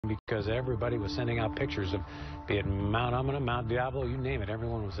because everybody was sending out pictures of, be it Mount Umina, Mount Diablo, you name it.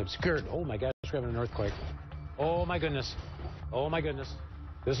 Everyone was obscured. Oh, my gosh, we're having an earthquake. Oh, my goodness. Oh, my goodness.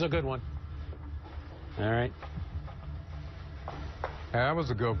 This is a good one. All right. That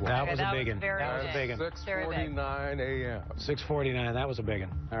was a good one. That was a big one. That was a big one. 6:49 a.m. 6:49. That was a big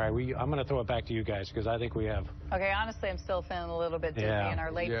one. All right, I'm going to throw it back to you guys because I think we have. Okay, honestly, I'm still feeling a little bit dizzy, and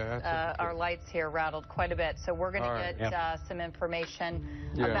our lights here rattled quite a bit. So we're going to get some information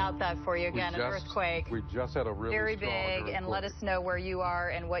about that for you. Again, an earthquake. We just had a really very strong big, earthquake. and let us know where you are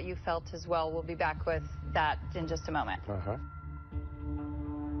and what you felt as well. We'll be back with that in just a moment.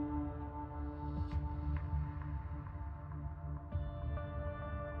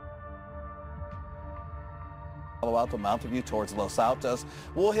 Palo Alto, Mountain View towards Los Altos.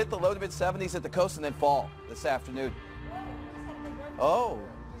 We'll hit the low to mid 70s at the coast and then fall this afternoon. Oh,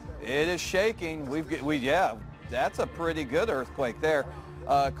 it is shaking. Yeah, that's a pretty good earthquake there.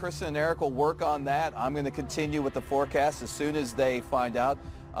 Kristen and Eric will work on that. I'm going to continue with the forecast as soon as they find out.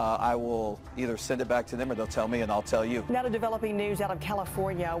 I will either send it back to them or they'll tell me and I'll tell you. Now to developing news out of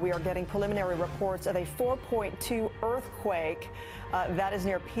California. We are getting preliminary reports of a 4.2 earthquake. That is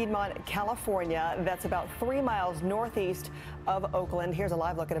near Peidmont, California. That's about 3 miles northeast of Oakland. Here's a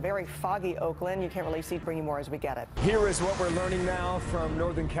live look at a very foggy Oakland. You can't really see. Bring you more as we get it. Here is what we're learning now from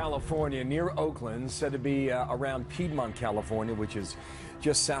Northern California, near Oakland, said to be around Peidmont, California, which is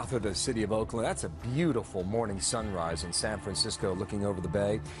just south of the city of Oakland. That's a beautiful morning sunrise in San Francisco looking over the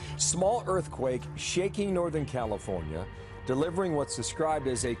bay. Small earthquake shaking Northern California, delivering what's described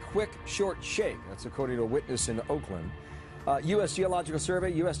as a quick, short shake. That's according to a witness in Oakland. U.S. Geological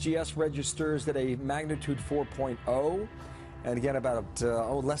Survey, USGS, registers that a magnitude 4.0, and again about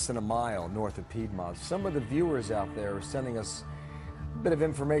less than a mile north of Piedmont. Some of the viewers out there are sending us a bit of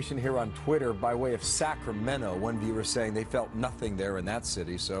information here on Twitter by way of Sacramento. One viewer saying they felt nothing there in that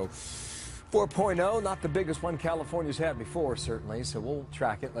city. So 4.0, not the biggest one California's had before, certainly. So we'll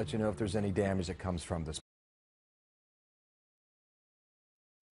track it, let you know if there's any damage that comes from this.